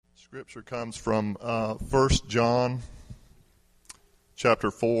Scripture comes from 1 John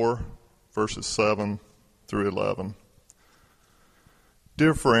chapter 4, verses 7 through 11.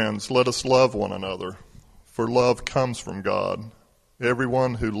 Dear friends, let us love one another, for love comes from God.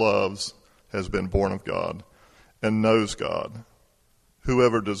 Everyone who loves has been born of God and knows God.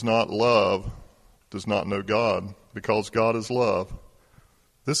 Whoever does not love does not know God, because God is love.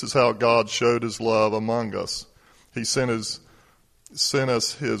 This is how God showed his love among us. He sent us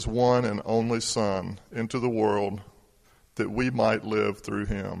his one and only Son into the world that we might live through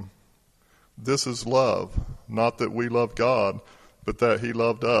him. This is love, not that we love God, but that he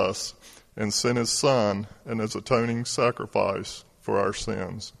loved us and sent his Son and his atoning sacrifice for our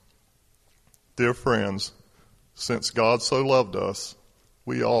sins. Dear friends, since God so loved us,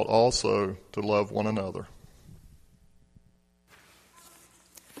 we ought also to love one another.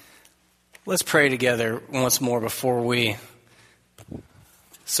 Let's pray together once more before we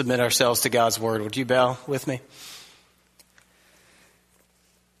submit ourselves to God's word. Would you bow with me?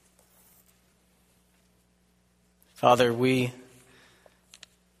 Father, we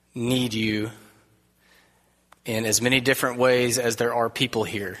need you in as many different ways as there are people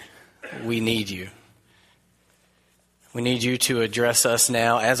here. We need you. We need you to address us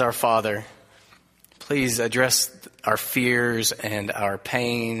now as our Father. Please address our fears and our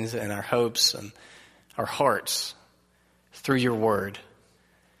pains and our hopes and our hearts through your word.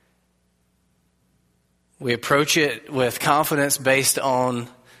 We approach it with confidence based on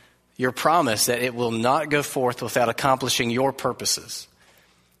your promise that it will not go forth without accomplishing your purposes.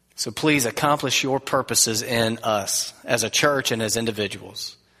 So please accomplish your purposes in us as a church and as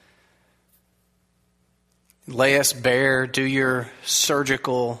individuals. Lay us bare, do your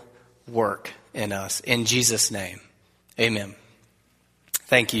surgical work in us. In Jesus' name, amen.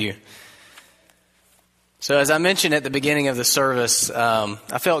 Thank you. So as I mentioned at the beginning of the service,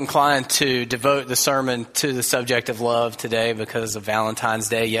 I felt inclined to devote the sermon to the subject of love today because of Valentine's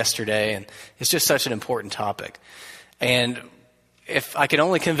Day yesterday, and it's just such an important topic. And if I can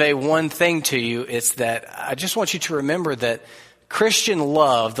only convey one thing to you, it's that I just want you to remember that Christian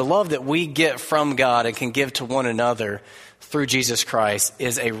love, the love that we get from God and can give to one another through Jesus Christ,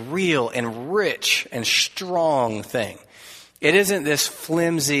 is a real and rich and strong thing. It isn't this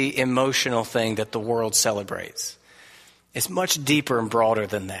flimsy emotional thing that the world celebrates. It's much deeper and broader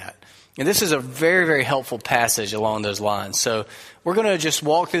than that. And this is a very, very helpful passage along those lines. So we're going to just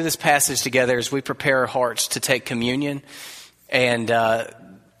walk through this passage together as we prepare our hearts to take communion. And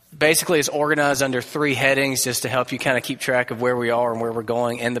basically it's organized under three headings just to help you kind of keep track of where we are and where we're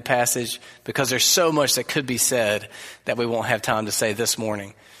going in the passage, because there's so much that could be said that we won't have time to say this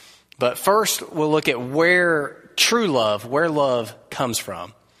morning. But first, we'll look at where love comes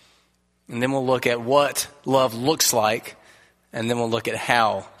from. And then we'll look at what love looks like. And then we'll look at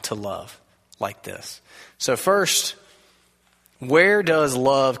how to love like this. So first, where does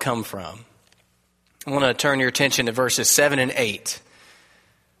love come from? I want to turn your attention to verses 7 and 8.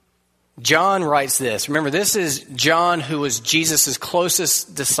 John writes this. Remember, this is John, who was Jesus'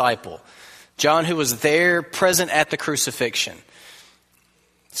 closest disciple. John, who was there present at the crucifixion.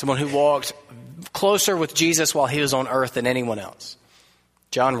 Someone who walked closer with Jesus while he was on earth than anyone else.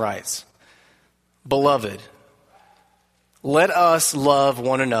 John writes, "Beloved, let us love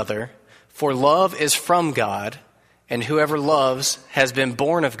one another, for love is from God, and whoever loves has been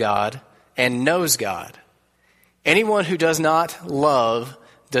born of God and knows God. Anyone who does not love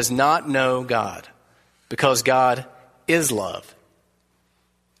does not know God, because God is love."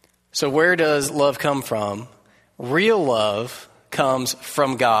 So where does love come from? Real love comes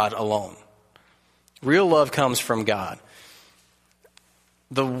from God alone. Real love comes from God.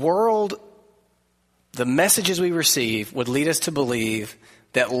 The world, the messages we receive would lead us to believe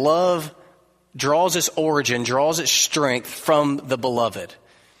that love draws its origin, draws its strength from the beloved.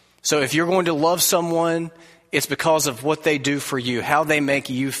 So if you're going to love someone, it's because of what they do for you, how they make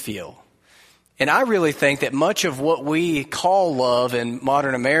you feel. And I really think that much of what we call love in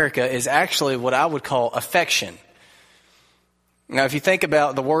modern America is actually what I would call affection. Now, if you think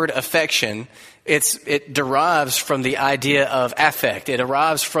about the word affection, it derives from the idea of affect. It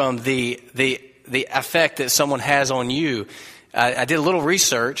arrives from the affect that someone has on you. I did a little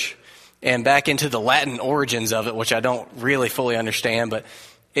research and back into the Latin origins of it, which I don't really fully understand, but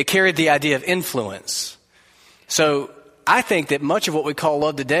it carried the idea of influence. So I think that much of what we call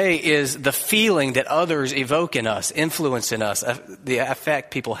love today is the feeling that others evoke in us, influence in us, the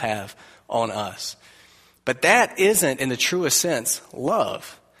affect people have on us. But that isn't, in the truest sense,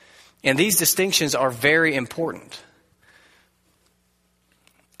 love. And these distinctions are very important.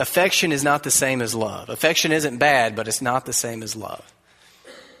 Affection is not the same as love. Affection isn't bad, but it's not the same as love.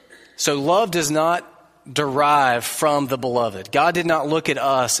 So love does not derive from the beloved. God did not look at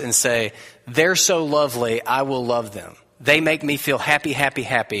us and say, they're so lovely, I will love them. They make me feel happy, happy,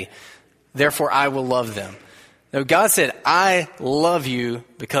 happy. Therefore, I will love them. No, God said, I love you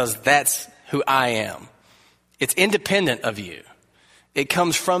because that's who I am. It's independent of you. It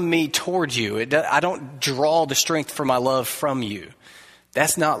comes from me towards you. I don't draw the strength for my love from you.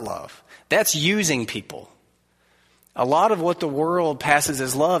 That's not love. That's using people. A lot of what the world passes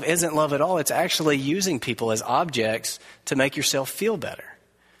as love isn't love at all. It's actually using people as objects to make yourself feel better.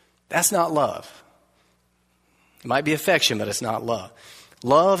 That's not love. It might be affection, but it's not love.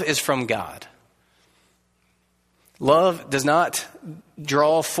 Love is from God. Love does not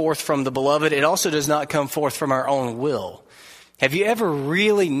draw forth from the beloved. It also does not come forth from our own will. Have you ever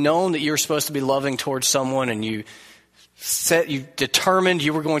really known that you're supposed to be loving towards someone and you determined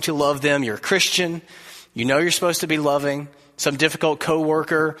you were going to love them? You're a Christian. You know you're supposed to be loving. Some difficult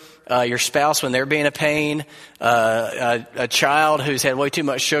coworker, your spouse when they're being a pain, a child who's had way too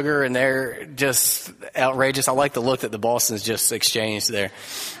much sugar and they're just outrageous. I like the look that the Bostons just exchanged there.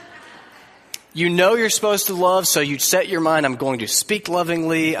 You know you're supposed to love, so you set your mind, I'm going to speak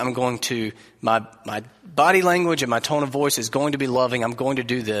lovingly. I'm going to, my body language and my tone of voice is going to be loving. I'm going to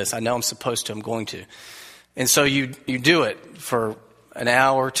do this. I know I'm supposed to. I'm going to. And so you do it for an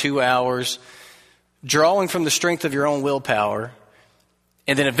hour, 2 hours, drawing from the strength of your own willpower.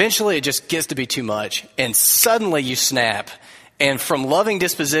 And then eventually it just gets to be too much. And suddenly you snap. And from loving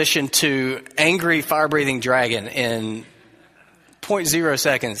disposition to angry fire-breathing dragon in 0.0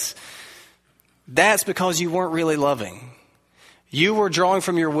 seconds, that's because you weren't really loving. You were drawing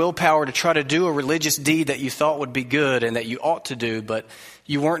from your willpower to try to do a religious deed that you thought would be good and that you ought to do, but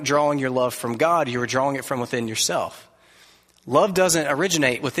you weren't drawing your love from God. You were drawing it from within yourself. Love doesn't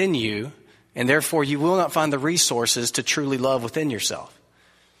originate within you, and therefore you will not find the resources to truly love within yourself.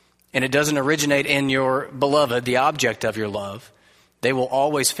 And it doesn't originate in your beloved, the object of your love. They will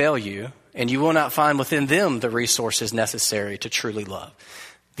always fail you, and you will not find within them the resources necessary to truly love.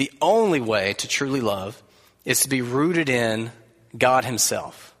 The only way to truly love is to be rooted in God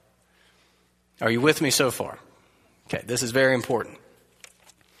Himself. Are you with me so far? Okay, this is very important.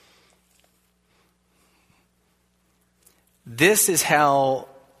 This is how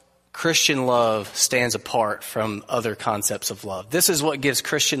Christian love stands apart from other concepts of love. This is what gives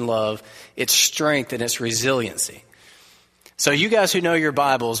Christian love its strength and its resiliency. So you guys who know your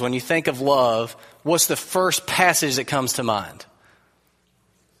Bibles, when you think of love, what's the first passage that comes to mind?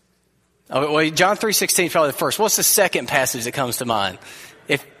 Oh, well, John 3:16 is probably the first. What's the second passage that comes to mind?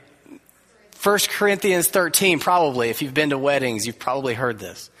 1 Corinthians 13, probably. If you've been to weddings, you've probably heard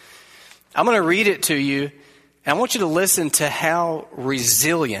this. I'm going to read it to you, and I want you to listen to how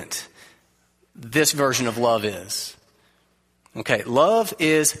resilient this version of love is. Okay, love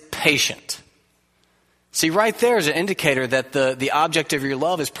is patient. See, right there is an indicator that the object of your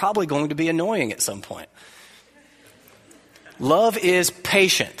love is probably going to be annoying at some point. Love is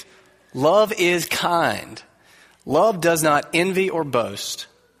patient. Love is kind. Love does not envy or boast.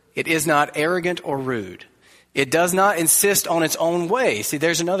 It is not arrogant or rude. It does not insist on its own way. See,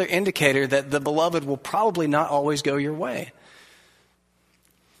 there's another indicator that the beloved will probably not always go your way.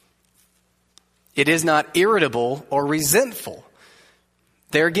 It is not irritable or resentful.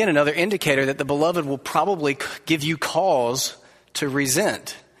 There again, another indicator that the beloved will probably give you cause to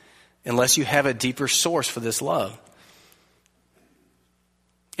resent unless you have a deeper source for this love.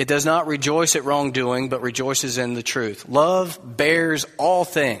 It does not rejoice at wrongdoing, but rejoices in the truth. Love bears all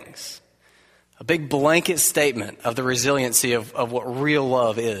things. A big blanket statement of the resiliency of what real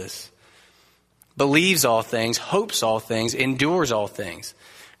love is. Believes all things, hopes all things, endures all things.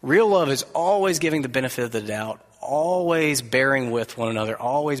 Real love is always giving the benefit of the doubt, always bearing with one another,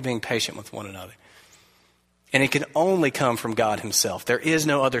 always being patient with one another. And it can only come from God Himself. There is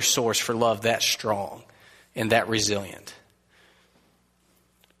no other source for love that strong and that resilient.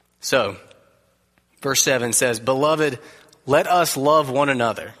 So, verse 7 says, Beloved, let us love one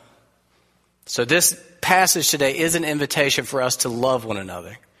another. So this passage today is an invitation for us to love one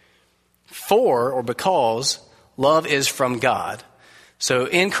another. For, or because, love is from God. So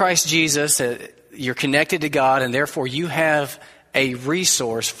in Christ Jesus, you're connected to God, and therefore you have a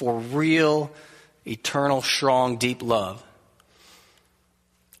resource for real, eternal, strong, deep love.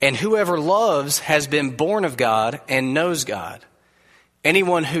 And whoever loves has been born of God and knows God.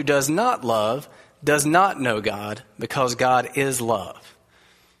 Anyone who does not love does not know God, because God is love.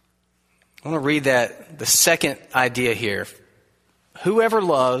 I want to read the second idea here. Whoever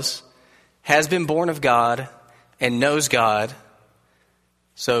loves has been born of God and knows God.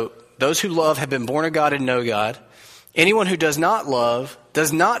 So those who love have been born of God and know God. Anyone who does not love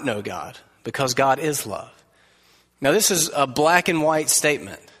does not know God, because God is love. Now, this is a black and white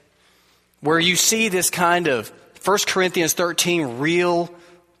statement where you see this kind of 1 Corinthians 13 real,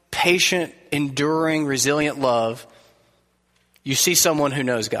 patient, enduring, resilient love. You see someone who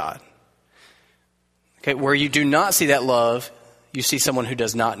knows God. Okay, where you do not see that love, you see someone who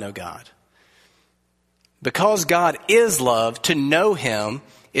does not know God. Because God is love, to know Him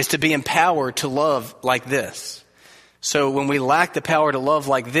is to be empowered to love like this. So when we lack the power to love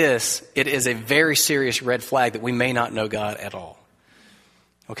like this, it is a very serious red flag that we may not know God at all.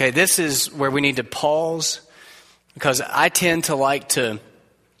 Okay, this is where we need to pause, because I tend to like to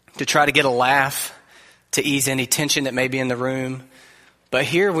try to get a laugh to ease any tension that may be in the room. But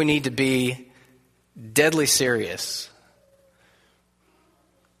here we need to be deadly serious.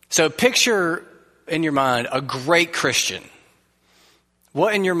 So picture in your mind a great Christian.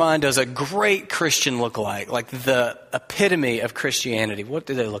 What in your mind does a great Christian look like? Like the epitome of Christianity. What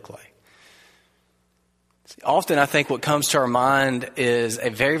do they look like? Often I think what comes to our mind is a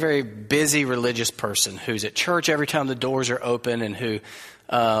very, very busy religious person who's at church every time the doors are open, and who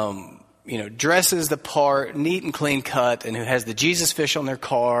dresses the part, neat and clean cut, and who has the Jesus fish on their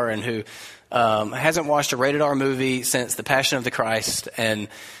car, and who hasn't watched a rated R movie since The Passion of the Christ, and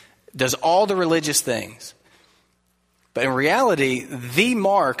does all the religious things. But in reality, the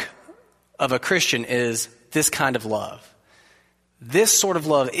mark of a Christian is this kind of love. This sort of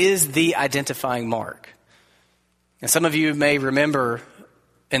love is the identifying mark. And some of you may remember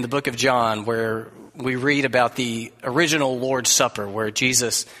in the book of John where we read about the original Lord's Supper, where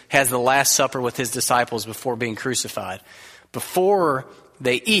Jesus has the Last Supper with his disciples before being crucified. Before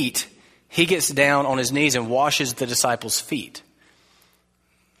they eat, he gets down on his knees and washes the disciples' feet.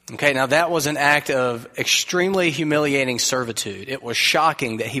 Okay, now that was an act of extremely humiliating servitude. It was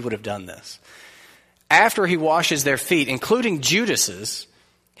shocking that he would have done this. After he washes their feet, including Judas's,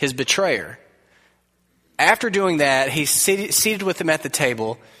 his betrayer, after doing that, he's seated with them at the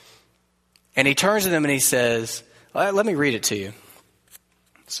table, and he turns to them and he says, let me read it to you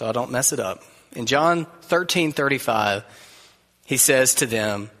so I don't mess it up. In John 13:35, he says to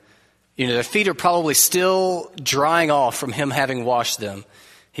them, their feet are probably still drying off from him having washed them.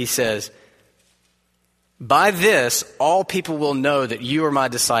 He says, "By this, all people will know that you are my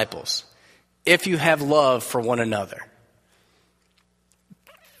disciples, if you have love for one another."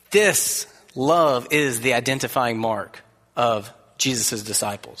 This love is the identifying mark of Jesus'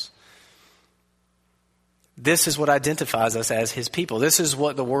 disciples. This is what identifies us as his people. This is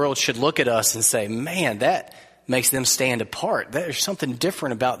what the world should look at us and say, man, that makes them stand apart. There's something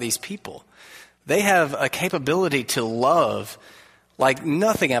different about these people. They have a capability to love like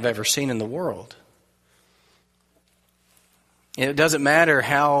nothing I've ever seen in the world. It doesn't matter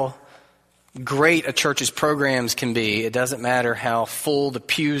how great a church's programs can be. It doesn't matter how full the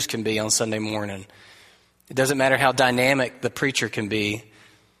pews can be on Sunday morning. It doesn't matter how dynamic the preacher can be.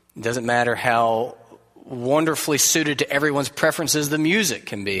 It doesn't matter how wonderfully suited to everyone's preferences the music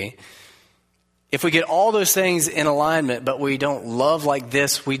can be. If we get all those things in alignment, but we don't love like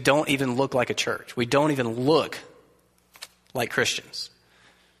this, we don't even look like a church. We don't even look like Christians.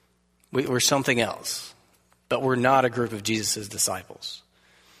 We're something else, but we're not a group of Jesus' disciples.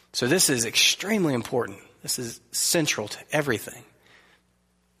 So this is extremely important. This is central to everything.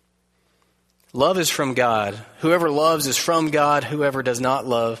 Love is from God. Whoever loves is from God. Whoever does not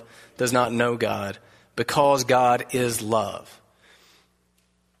love does not know God, because God is love.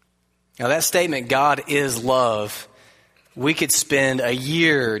 Now that statement, God is love, we could spend a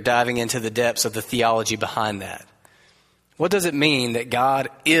year diving into the depths of the theology behind that. What does it mean that God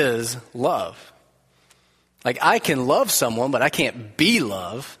is love? Like, I can love someone, but I can't be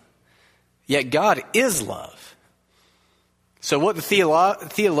love. Yet God is love. So what the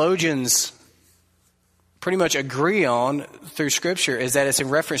theologians pretty much agree on through Scripture is that it's in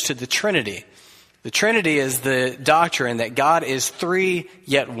reference to the Trinity. The Trinity is the doctrine that God is three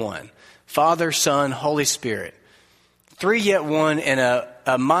yet one. Father, Son, Holy Spirit. Three yet one in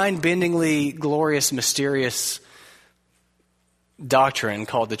a mind-bendingly glorious, mysterious doctrine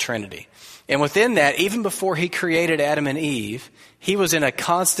called the Trinity. And within that, even before he created Adam and Eve, he was in a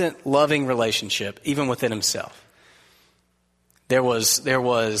constant loving relationship, even within himself. There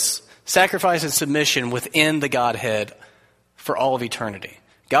was sacrifice and submission within the Godhead for all of eternity.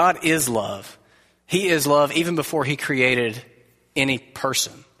 God is love. He is love even before he created any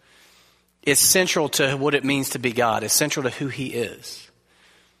person. It's central to what it means to be God. It's central to who he is.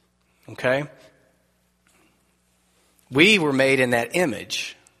 Okay? We were made in that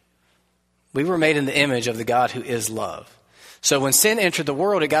image. We were made in the image of the God who is love. So when sin entered the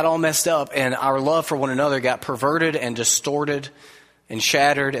world, it got all messed up, and our love for one another got perverted and distorted and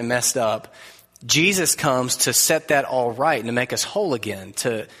shattered and messed up. Jesus comes to set that all right and to make us whole again,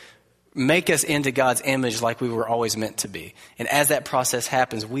 to make us into God's image like we were always meant to be. And as that process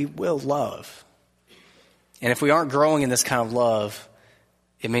happens, we will love. And if we aren't growing in this kind of love,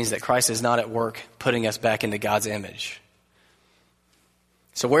 it means that Christ is not at work putting us back into God's image.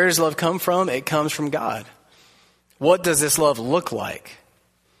 So where does love come from? It comes from God. What does this love look like?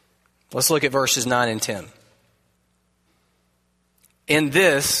 Let's look at verses 9 and 10. In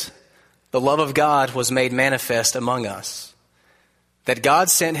this, the love of God was made manifest among us, that God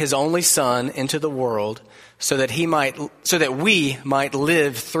sent his only Son into the world so that we might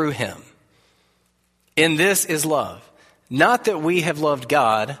live through him. In this is love, not that we have loved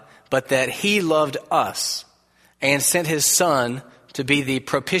God, but that he loved us and sent his Son to be the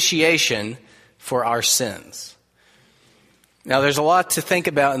propitiation for our sins. Now, there's a lot to think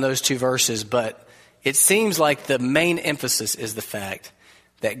about in those two verses, but it seems like the main emphasis is the fact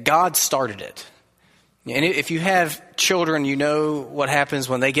that God started it. And if you have children, you know what happens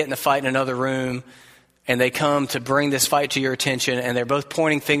when they get in a fight in another room and they come to bring this fight to your attention and they're both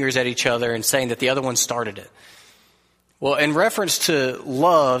pointing fingers at each other and saying that the other one started it. Well, in reference to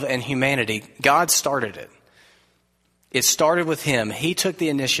love and humanity, God started it. It started with him. He took the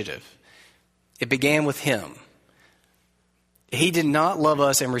initiative. It began with him. He did not love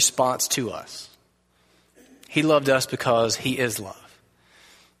us in response to us. He loved us because he is love.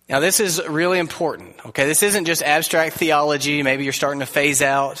 Now, this is really important, okay? This isn't just abstract theology. Maybe you're starting to phase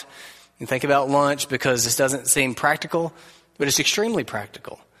out and think about lunch because this doesn't seem practical, but it's extremely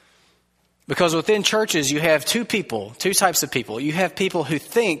practical. Because within churches, you have two types of people. You have people who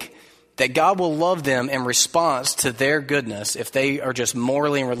think that God will love them in response to their goodness if they are just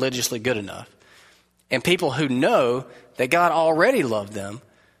morally and religiously good enough. And people who know that God already loved them,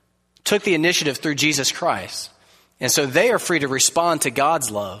 took the initiative through Jesus Christ. And so they are free to respond to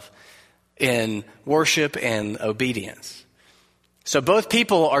God's love in worship and obedience. So both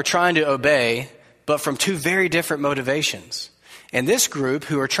people are trying to obey, but from two very different motivations. And this group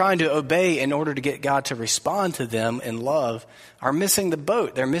who are trying to obey in order to get God to respond to them in love are missing the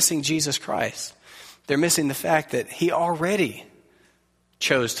boat. They're missing Jesus Christ. They're missing the fact that he already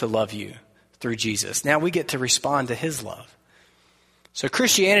chose to love you through Jesus. Now we get to respond to his love. So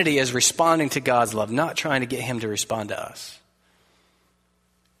Christianity is responding to God's love, not trying to get him to respond to us.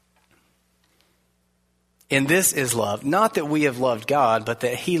 In this is love, not that we have loved God, but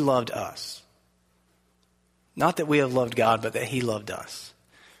that he loved us. Not that we have loved God, but that he loved us.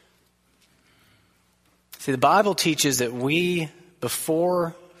 See, the Bible teaches that we,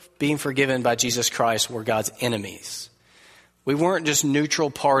 before being forgiven by Jesus Christ, were God's enemies. We weren't just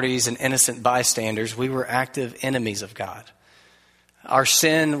neutral parties and innocent bystanders. We were active enemies of God. Our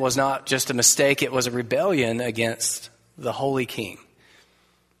sin was not just a mistake. It was a rebellion against the Holy King.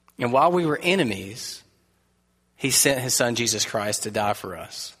 And while we were enemies, he sent his Son, Jesus Christ, to die for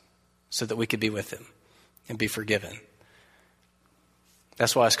us so that we could be with him and be forgiven.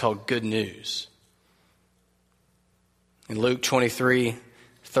 That's why it's called good news. In Luke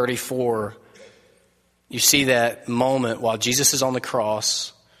 23:34, you see that moment while Jesus is on the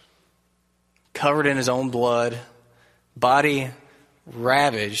cross, covered in his own blood, body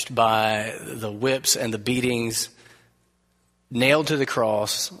ravaged by the whips and the beatings, nailed to the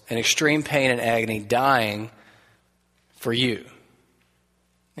cross in extreme pain and agony, dying for you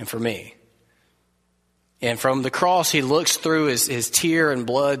and for me. And from the cross, he looks through his tear and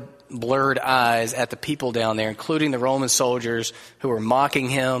blood blurred eyes at the people down there, including the Roman soldiers who were mocking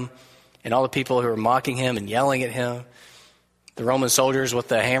him and all the people who were mocking him and yelling at him. The Roman soldiers with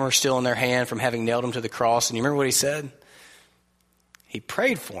the hammer still in their hand from having nailed him to the cross. And you remember what he said? He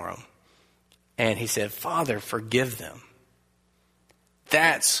prayed for them. And he said, Father, forgive them.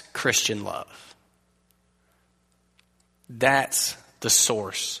 That's Christian love. That's the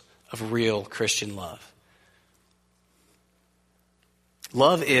source of real Christian love.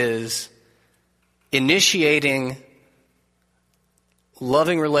 Love is initiating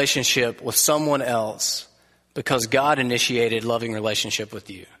loving relationship with someone else because God initiated loving relationship with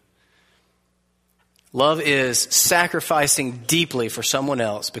you. Love is sacrificing deeply for someone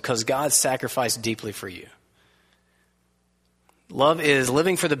else because God sacrificed deeply for you. Love is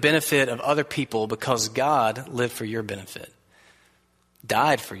living for the benefit of other people because God lived for your benefit,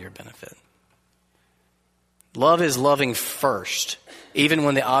 died for your benefit. Love is loving first, even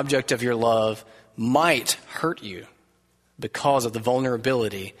when the object of your love might hurt you because of the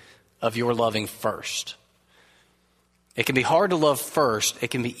vulnerability of your loving first. It can be hard to love first. It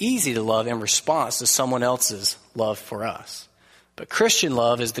can be easy to love in response to someone else's love for us. But Christian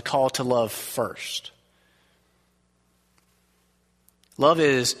love is the call to love first. Love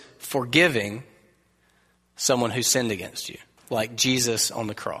is forgiving someone who sinned against you, like Jesus on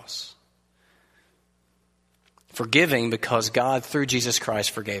the cross. Forgiving because God, through Jesus Christ,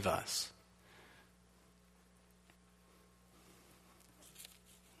 forgave us.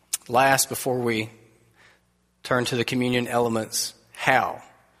 Last, before we turn to the communion elements, how?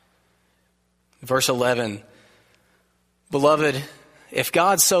 Verse 11, beloved, if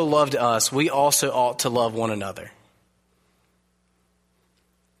God so loved us, we also ought to love one another.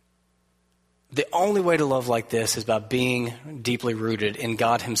 The only way to love like this is by being deeply rooted in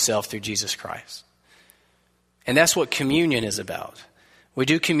God himself through Jesus Christ. And that's what communion is about. We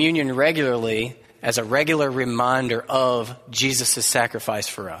do communion regularly as a regular reminder of Jesus' sacrifice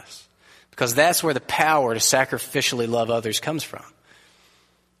for us. Because that's where the power to sacrificially love others comes from.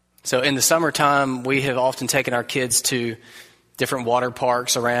 So in the summertime, we have often taken our kids to different water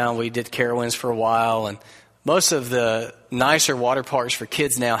parks around. We did Carowinds for a while, and most of the nicer water parks for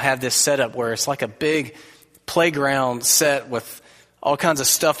kids now have this setup where it's like a big playground set with all kinds of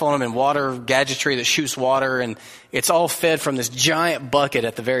stuff on them and water gadgetry that shoots water, and it's all fed from this giant bucket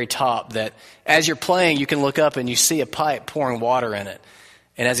at the very top that as you're playing, you can look up and you see a pipe pouring water in it.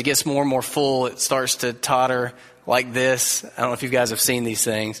 And as it gets more and more full, it starts to totter like this. I don't know if you guys have seen these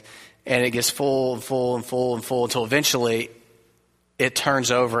things. And it gets full and full and full and full until eventually it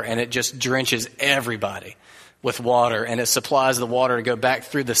turns over and it just drenches everybody with water. And it supplies the water to go back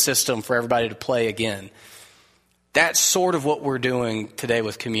through the system for everybody to play again. That's sort of what we're doing today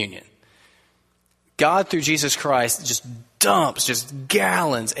with communion. God, through Jesus Christ, just dumps just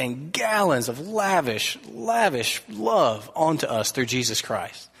gallons and gallons of lavish love onto us through Jesus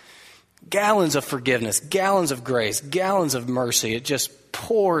Christ. Gallons of forgiveness, gallons of grace, gallons of mercy. It just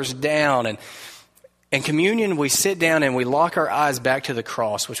pours down. And in communion, we sit down and we lock our eyes back to the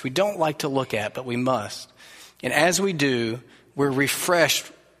cross, which we don't like to look at, but we must. And as we do, we're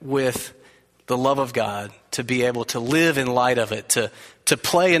refreshed with the love of God to be able to live in light of it, to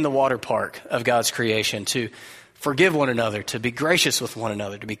play in the water park of God's creation, to forgive one another, to be gracious with one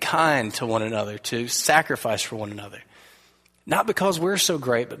another, to be kind to one another, to sacrifice for one another. Not because we're so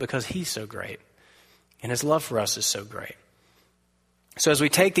great, but because he's so great. And his love for us is so great. So as we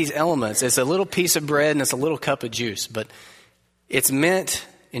take these elements, it's a little piece of bread and it's a little cup of juice, but it's meant,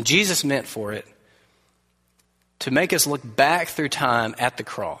 and Jesus meant for it, to make us look back through time at the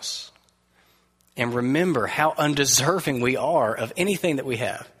cross and remember how undeserving we are of anything that we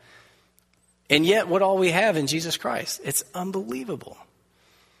have. And yet what all we have in Jesus Christ, it's unbelievable.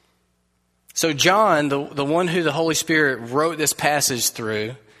 So John, the one who the Holy Spirit wrote this passage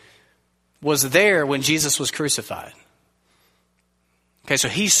through, was there when Jesus was crucified. Okay, so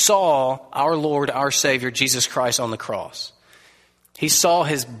he saw our Lord, our Savior, Jesus Christ on the cross. He saw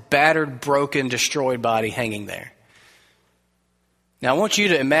his battered, broken, destroyed body hanging there. Now I want you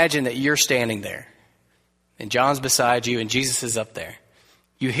to imagine that you're standing there, and John's beside you, and Jesus is up there.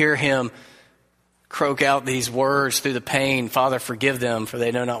 You hear him croak out these words through the pain, "Father, forgive them, for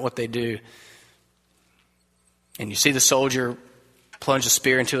they know not what they do." And you see the soldier plunge a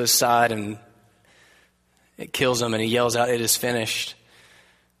spear into his side, and it kills him, and he yells out, "It is finished."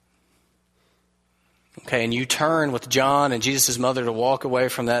 Okay, and you turn with John and Jesus' mother to walk away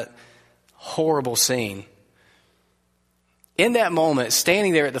from that horrible scene. In that moment,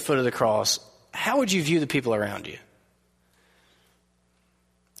 standing there at the foot of the cross, how would you view the people around you?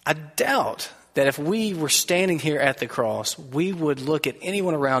 I doubt that if we were standing here at the cross, we would look at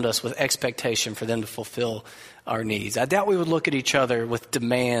anyone around us with expectation for them to fulfill our needs. I doubt we would look at each other with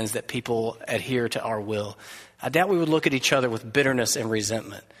demands that people adhere to our will. I doubt we would look at each other with bitterness and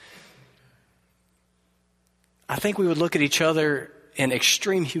resentment. I think we would look at each other in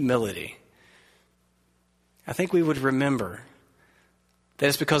extreme humility. I think we would remember that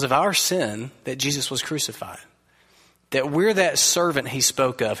it's because of our sin that Jesus was crucified. That we're that servant he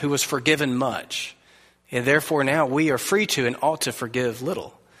spoke of who was forgiven much. And therefore now we are free to and ought to forgive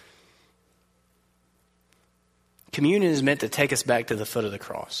little. Communion is meant to take us back to the foot of the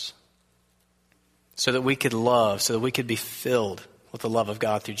cross. So that we could love, so that we could be filled with the love of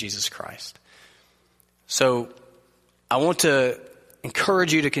God through Jesus Christ. So I want to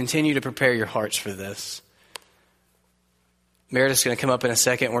encourage you to continue to prepare your hearts for this. Meredith's going to come up in a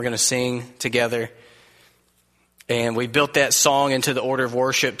second. We're going to sing together. And we built that song into the order of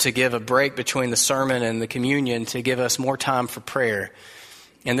worship to give a break between the sermon and the communion, to give us more time for prayer.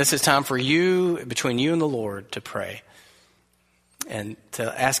 And this is time for you, between you and the Lord, to pray. And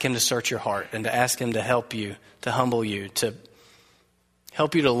to ask him to search your heart, and to ask him to help you, to humble you, to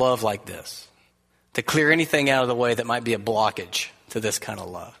help you to love like this. to clear anything out of the way that might be a blockage to this kind of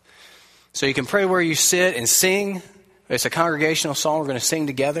love. So you can pray where you sit and sing. It's a congregational song. We're going to sing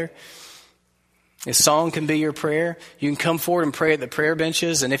together. A song can be your prayer. You can come forward and pray at the prayer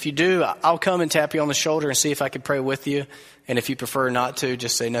benches. And if you do, I'll come and tap you on the shoulder and see if I can pray with you. And if you prefer not to,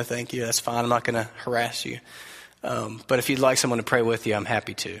 just say, no, thank you. That's fine. I'm not going to harass you. But if you'd like someone to pray with you, I'm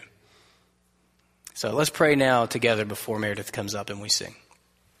happy to. So let's pray now together before Meredith comes up and we sing.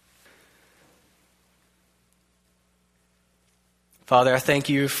 Father, I thank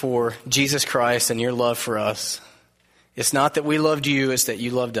you for Jesus Christ and your love for us. It's not that we loved you, it's that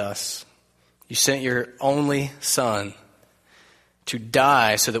you loved us. You sent your only Son to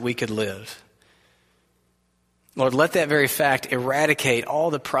die so that we could live. Lord, let that very fact eradicate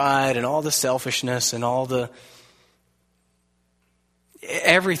all the pride and all the selfishness and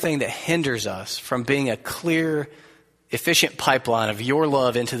everything that hinders us from being a clear, efficient pipeline of your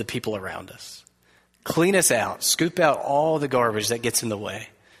love into the people around us. Clean us out. Scoop out all the garbage that gets in the way.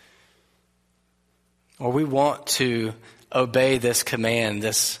 Or we want to obey this command,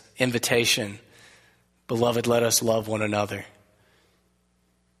 this invitation. Beloved, let us love one another.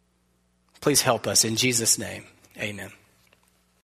 Please help us in Jesus' name. Amen.